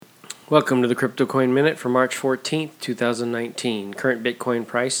Welcome to the Crypto Coin Minute for March 14th, 2019. Current Bitcoin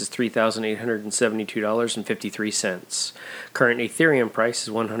price is $3,872.53. Current Ethereum price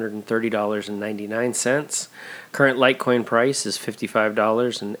is $130.99. Current Litecoin price is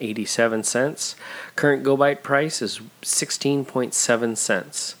 $55.87. Current GoByte price is 16.7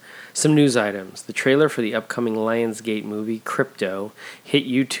 cents. Some news items. The trailer for the upcoming Lionsgate movie, Crypto, hit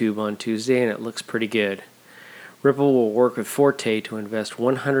YouTube on Tuesday and it looks pretty good. Ripple will work with Forte to invest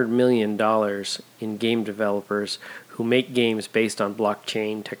 $100 million in game developers who make games based on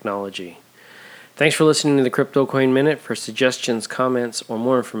blockchain technology. Thanks for listening to the Crypto Coin Minute. For suggestions, comments, or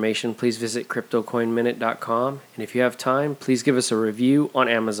more information, please visit CryptoCoinMinute.com. And if you have time, please give us a review on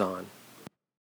Amazon.